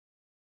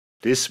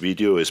This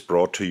video is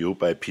brought to you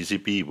by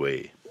PCB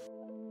Way.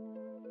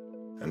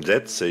 And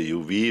that's a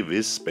UV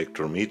vis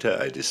spectrometer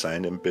I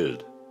designed and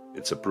built.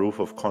 It's a proof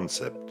of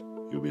concept.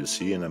 You will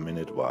see in a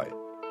minute why.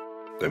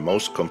 The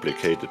most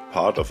complicated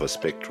part of a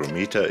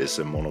spectrometer is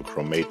a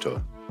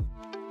monochromator.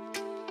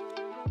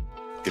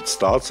 It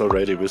starts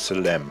already with the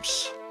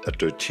lamps. A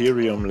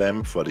deuterium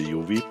lamp for the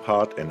UV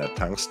part and a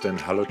tungsten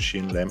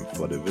halogen lamp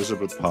for the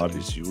visible part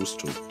is used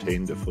to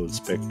obtain the full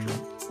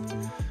spectrum.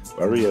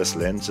 Various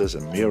lenses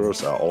and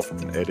mirrors are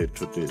often added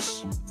to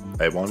this.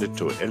 I wanted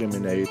to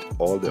eliminate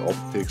all the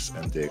optics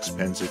and the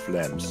expensive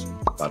lamps.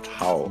 But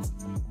how?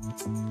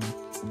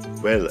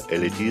 Well,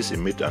 LEDs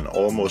emit an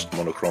almost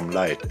monochrome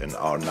light and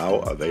are now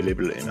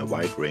available in a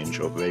wide range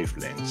of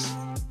wavelengths.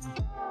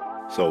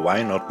 So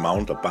why not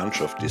mount a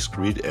bunch of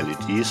discrete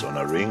LEDs on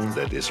a ring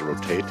that is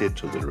rotated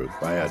to the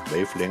required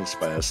wavelengths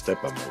by a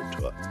stepper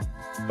motor?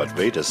 But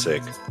wait a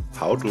sec,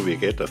 how do we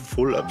get a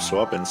full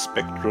absorbance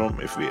spectrum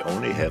if we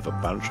only have a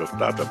bunch of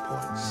data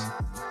points?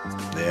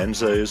 The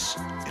answer is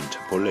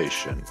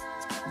interpolation.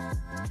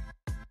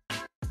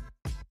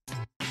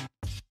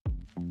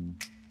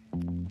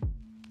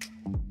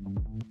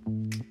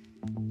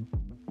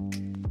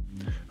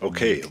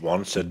 Okay,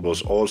 once that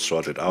was all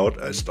sorted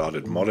out, I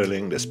started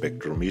modeling the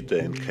spectrometer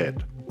in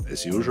CAD.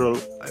 As usual,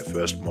 I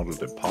first modeled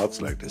the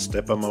parts like the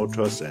stepper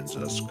motor,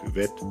 sensors,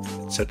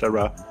 cuvette,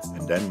 etc.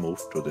 and then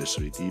moved to the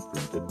 3D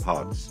printed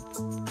parts.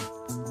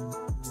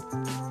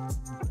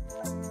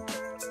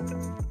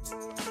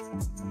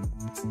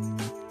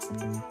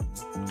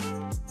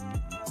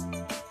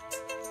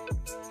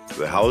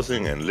 The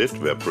housing and lid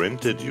were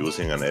printed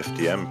using an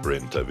FDM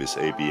printer with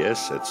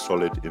ABS at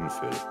solid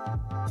infill.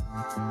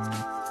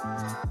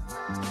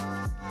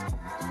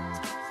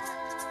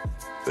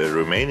 The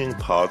remaining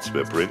parts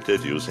were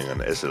printed using an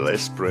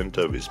SLS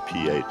printer with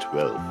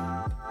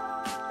PA12.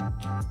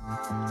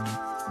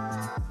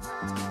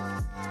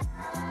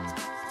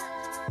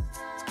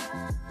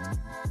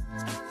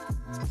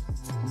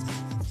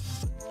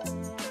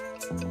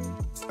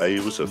 I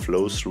use a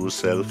flow-through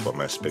cell for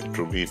my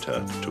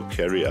spectrometer to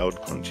carry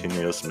out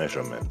continuous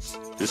measurements.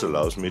 This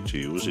allows me to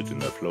use it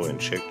in a flow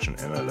injection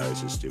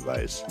analysis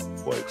device,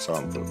 for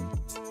example.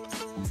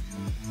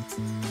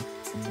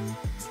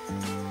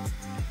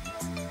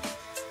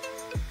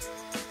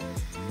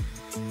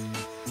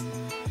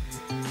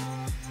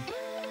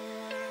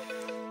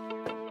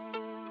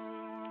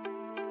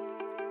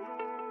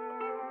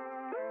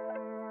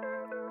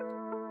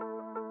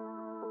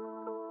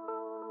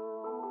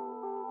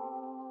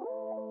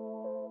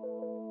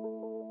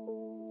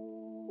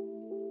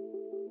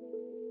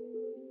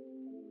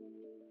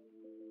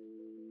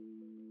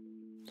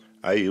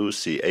 I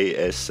use the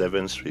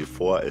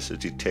AS734 as a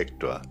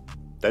detector.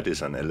 That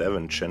is an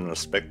 11-channel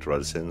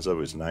spectral sensor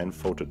with 9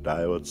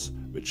 photodiodes,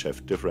 which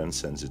have different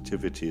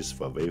sensitivities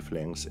for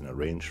wavelengths in a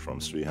range from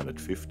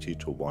 350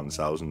 to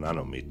 1000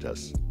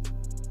 nanometers.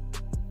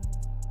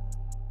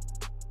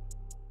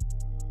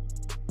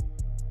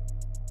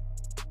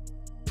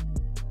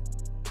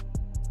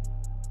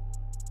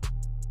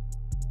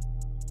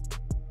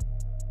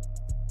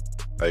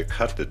 I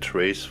cut the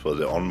trace for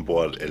the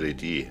onboard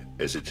LED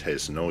as it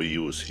has no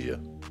use here.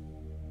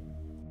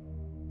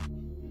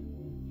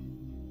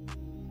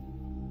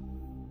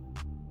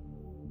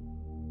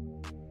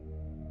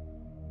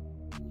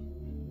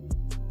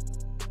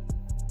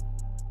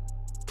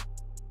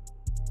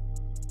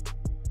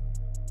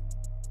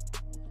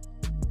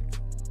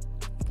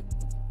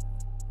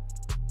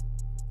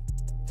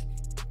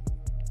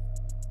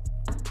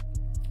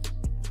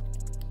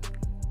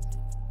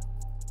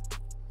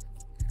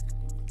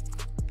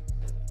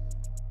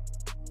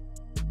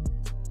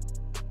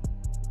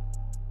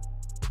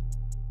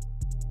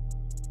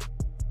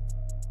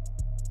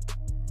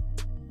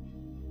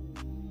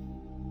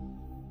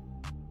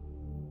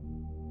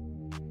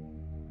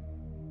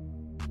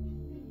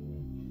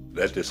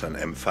 That is an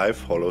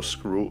M5 hollow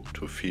screw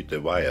to feed the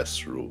wires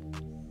through.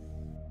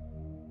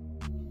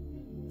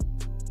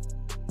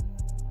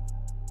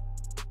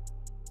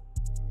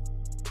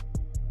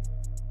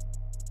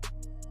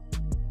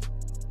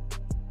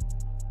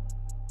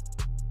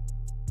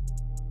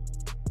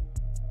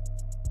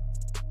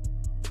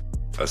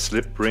 A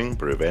slip ring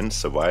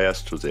prevents the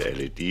wires to the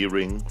LED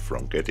ring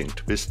from getting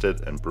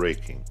twisted and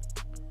breaking.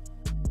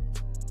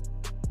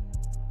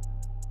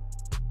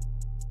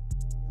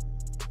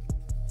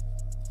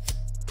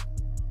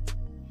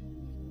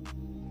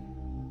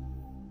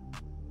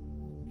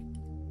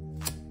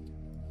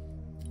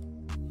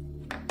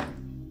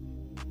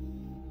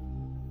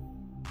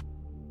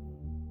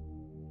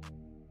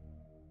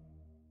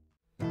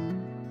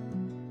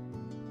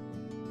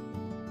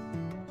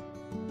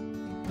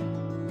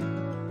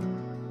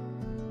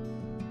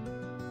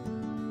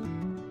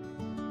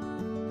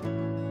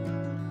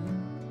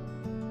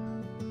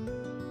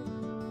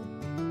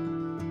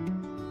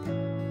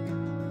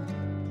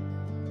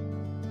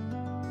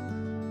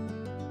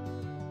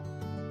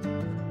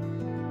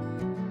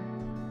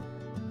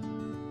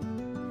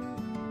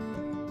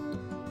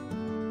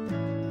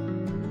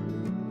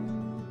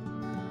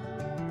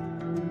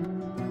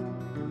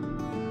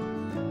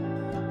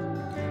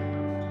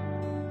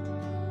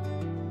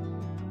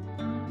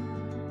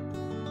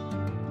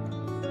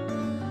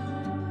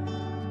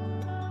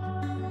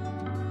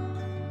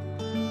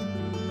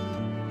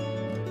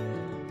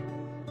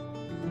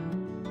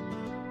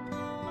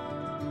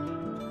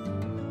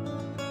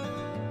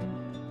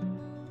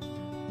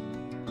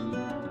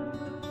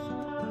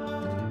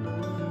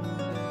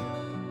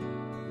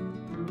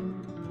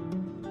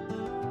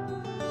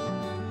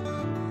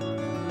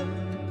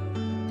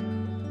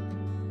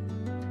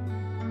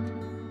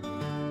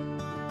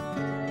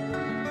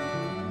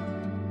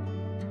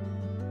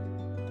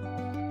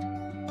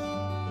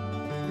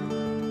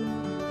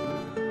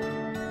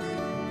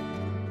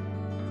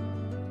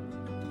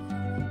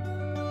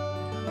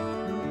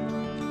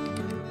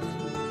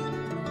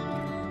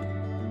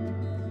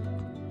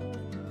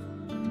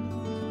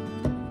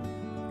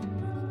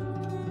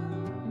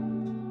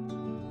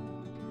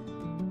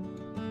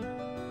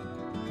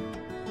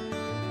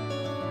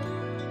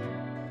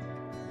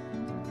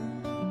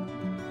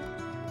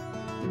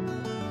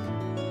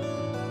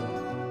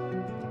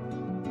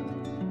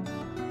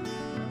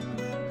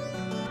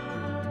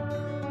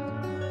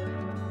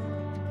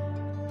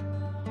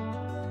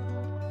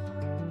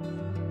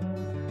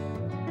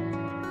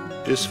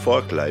 This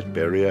fork light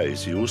barrier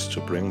is used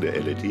to bring the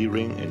LED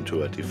ring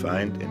into a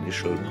defined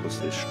initial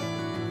position.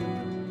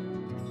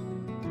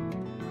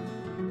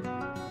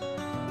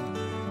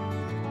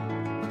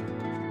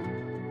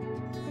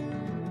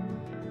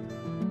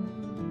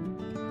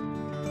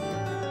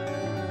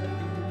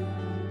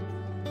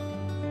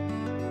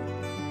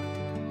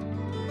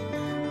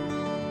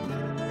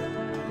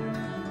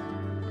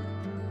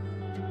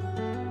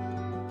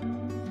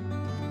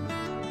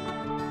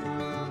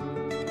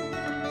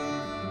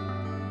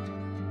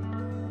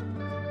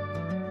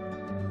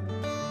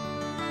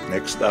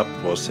 Next up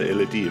was the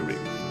LED ring.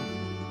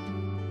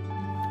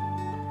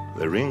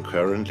 The ring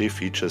currently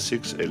features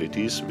 6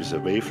 LEDs with a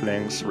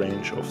wavelength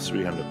range of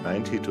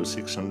 390 to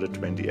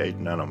 628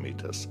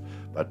 nanometers,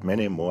 but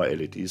many more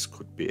LEDs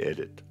could be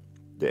added.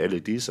 The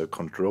LEDs are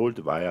controlled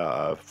via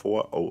a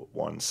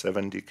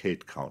 4017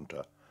 decade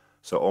counter,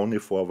 so only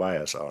 4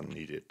 wires are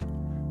needed,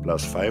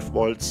 plus 5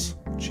 volts,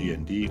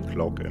 GND,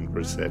 clock and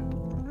reset.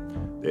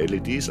 The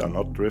LEDs are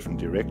not driven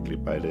directly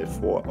by the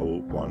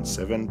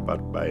 4017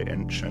 but by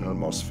N-channel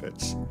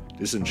MOSFETs.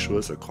 This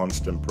ensures a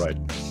constant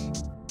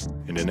brightness.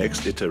 In the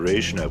next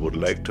iteration I would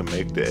like to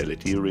make the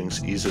LED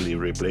rings easily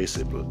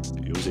replaceable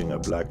using a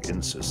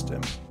plug-in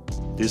system.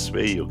 This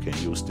way you can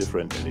use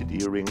different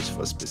LED rings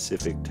for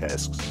specific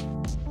tasks.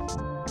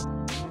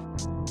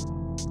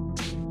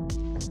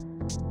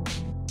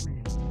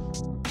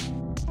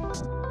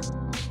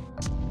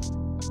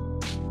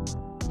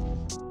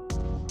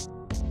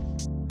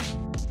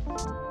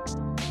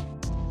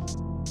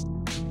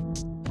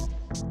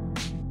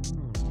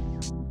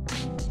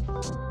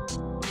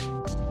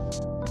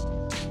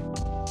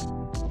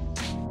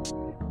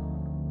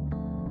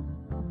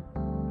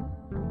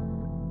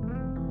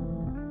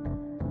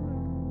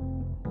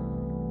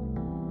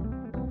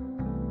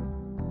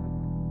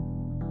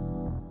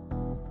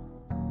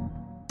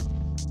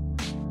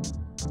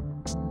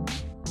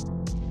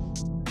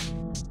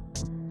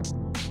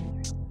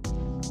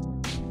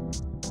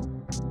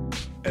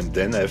 And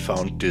then I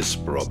found this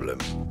problem.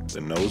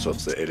 The nose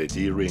of the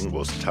LED ring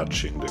was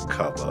touching the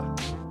cover.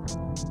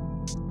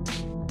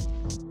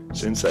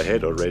 Since I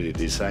had already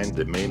designed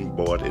the main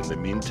board in the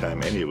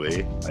meantime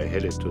anyway, I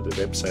headed to the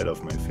website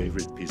of my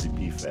favorite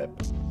PCB fab,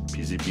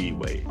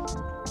 PCBWay.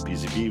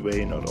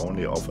 PCBWay not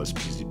only offers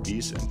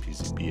PCBs and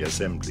PCB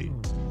assembly,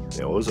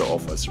 they also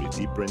offer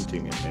 3D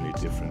printing in many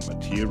different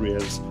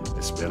materials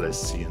as well as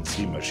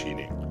CNC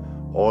machining,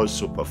 all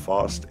super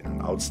fast in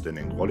an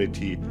outstanding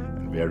quality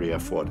and very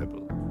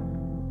affordable.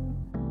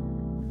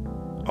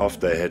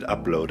 After I had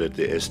uploaded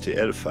the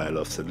STL file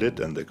of the lid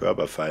and the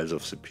Gerber files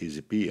of the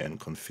PCB and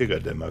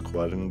configured them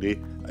accordingly,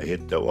 I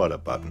hit the order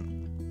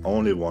button.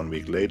 Only 1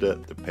 week later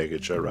the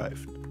package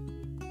arrived.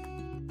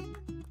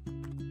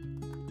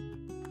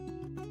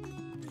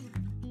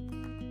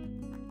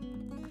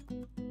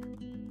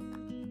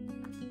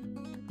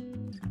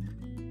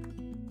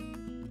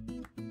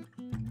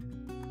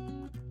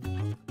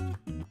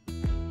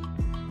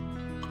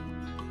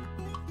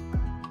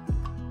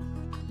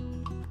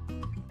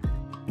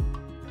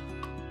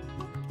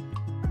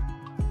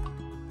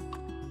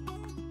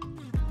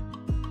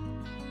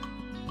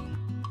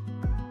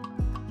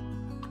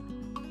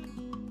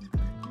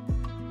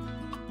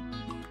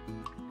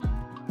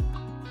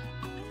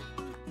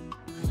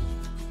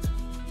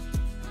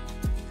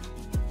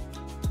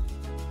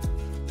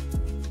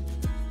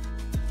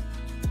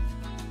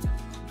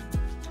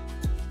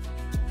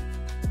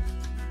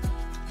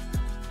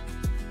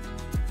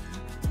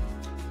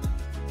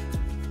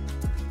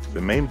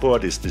 The main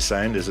board is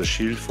designed as a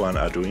shield for an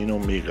Arduino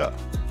Mega.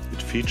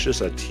 It features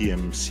a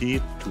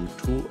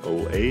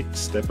TMC2208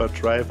 stepper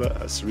driver,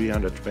 a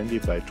 320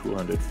 by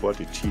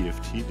 240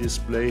 TFT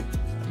display,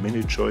 a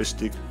mini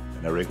joystick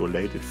and a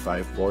regulated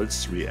 5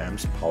 volts 3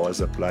 amps power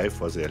supply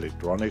for the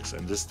electronics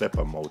and the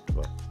stepper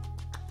motor.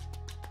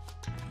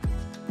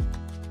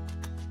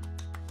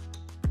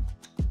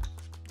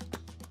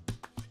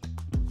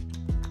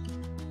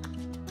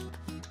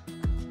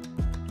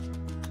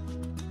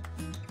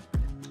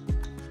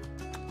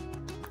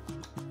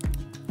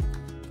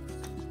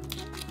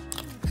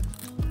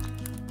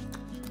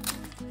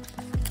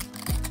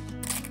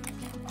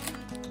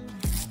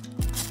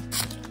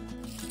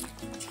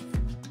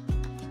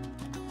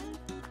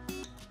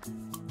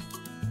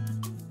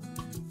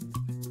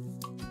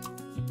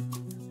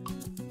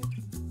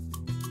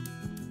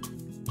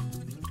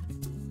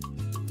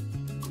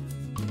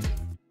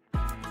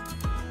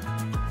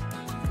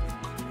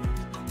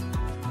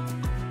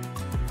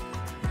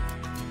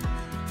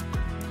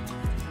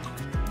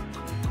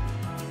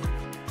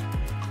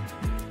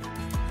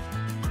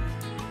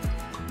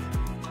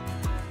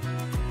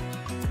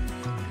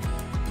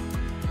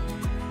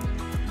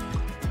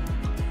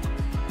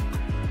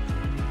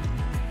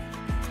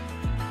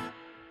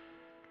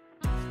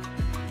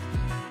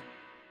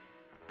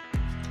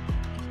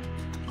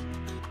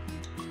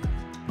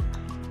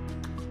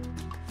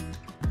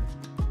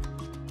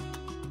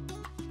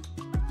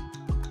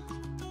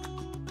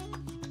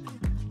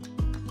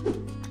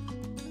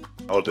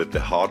 Now that the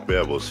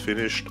hardware was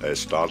finished, I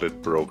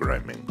started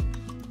programming.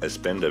 I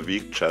spent a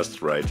week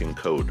just writing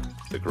code.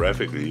 The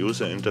graphical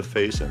user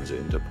interface and the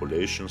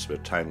interpolations were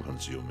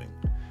time-consuming.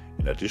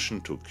 In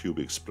addition to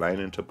cubic spline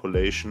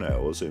interpolation, I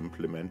also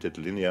implemented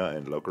linear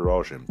and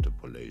Lagrange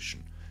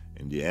interpolation.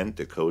 In the end,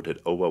 the code had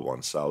over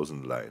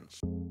 1000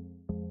 lines.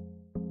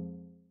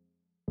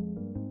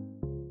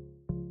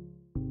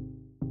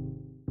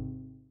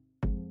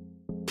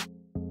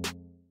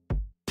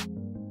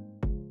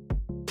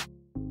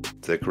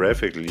 The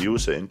graphical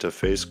user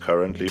interface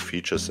currently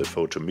features the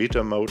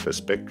photometer mode, the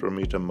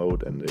spectrometer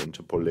mode and the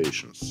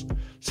interpolations.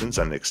 Since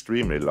an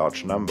extremely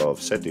large number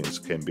of settings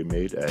can be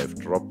made, I have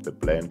dropped the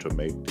plan to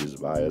make these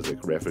via the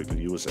graphical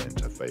user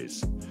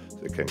interface.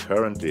 They can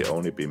currently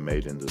only be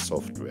made in the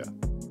software.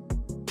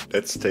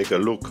 Let's take a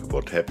look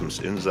what happens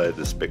inside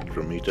the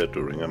spectrometer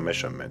during a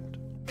measurement.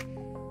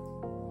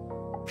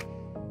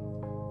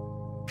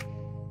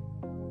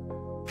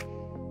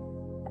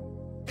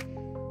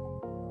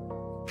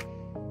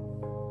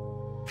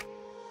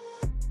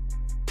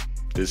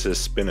 This is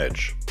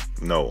spinach.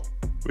 No,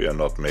 we are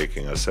not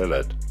making a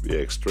salad. We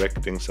are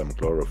extracting some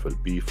chlorophyll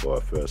B for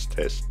our first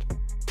test.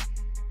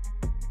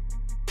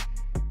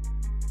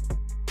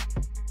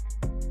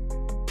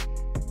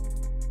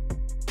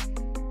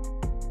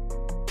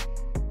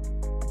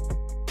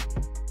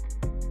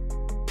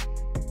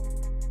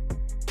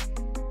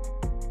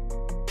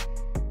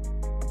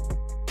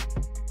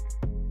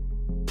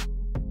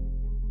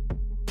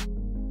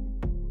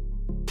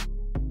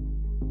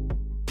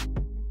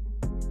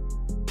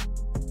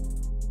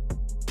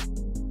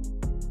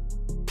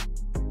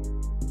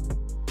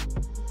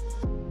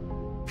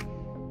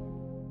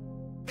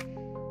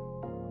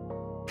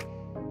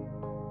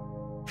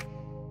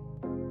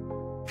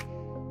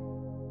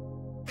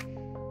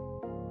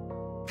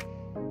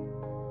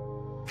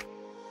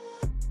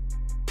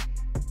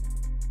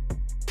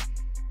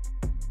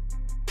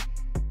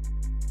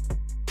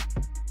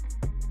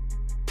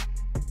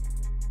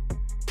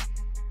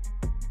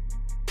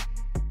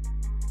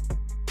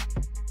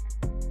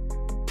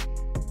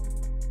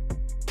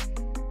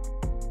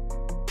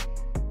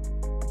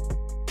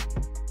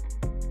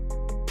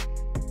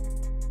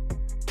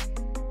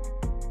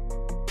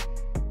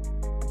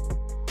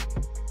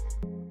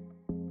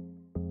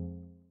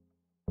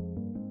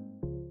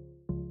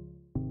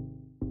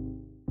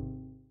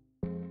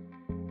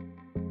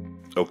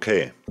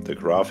 Okay, the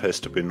graph has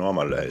to be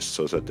normalized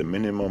so that the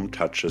minimum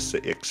touches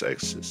the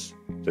x-axis.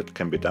 That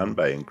can be done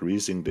by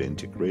increasing the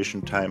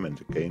integration time and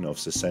the gain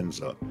of the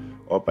sensor,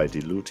 or by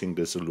diluting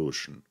the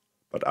solution.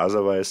 But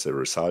otherwise the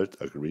result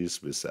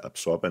agrees with the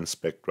absorbance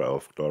spectra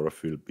of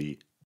chlorophyll B.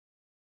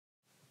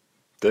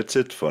 That's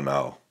it for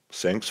now.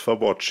 Thanks for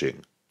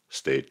watching.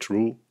 Stay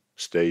true,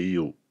 stay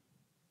you.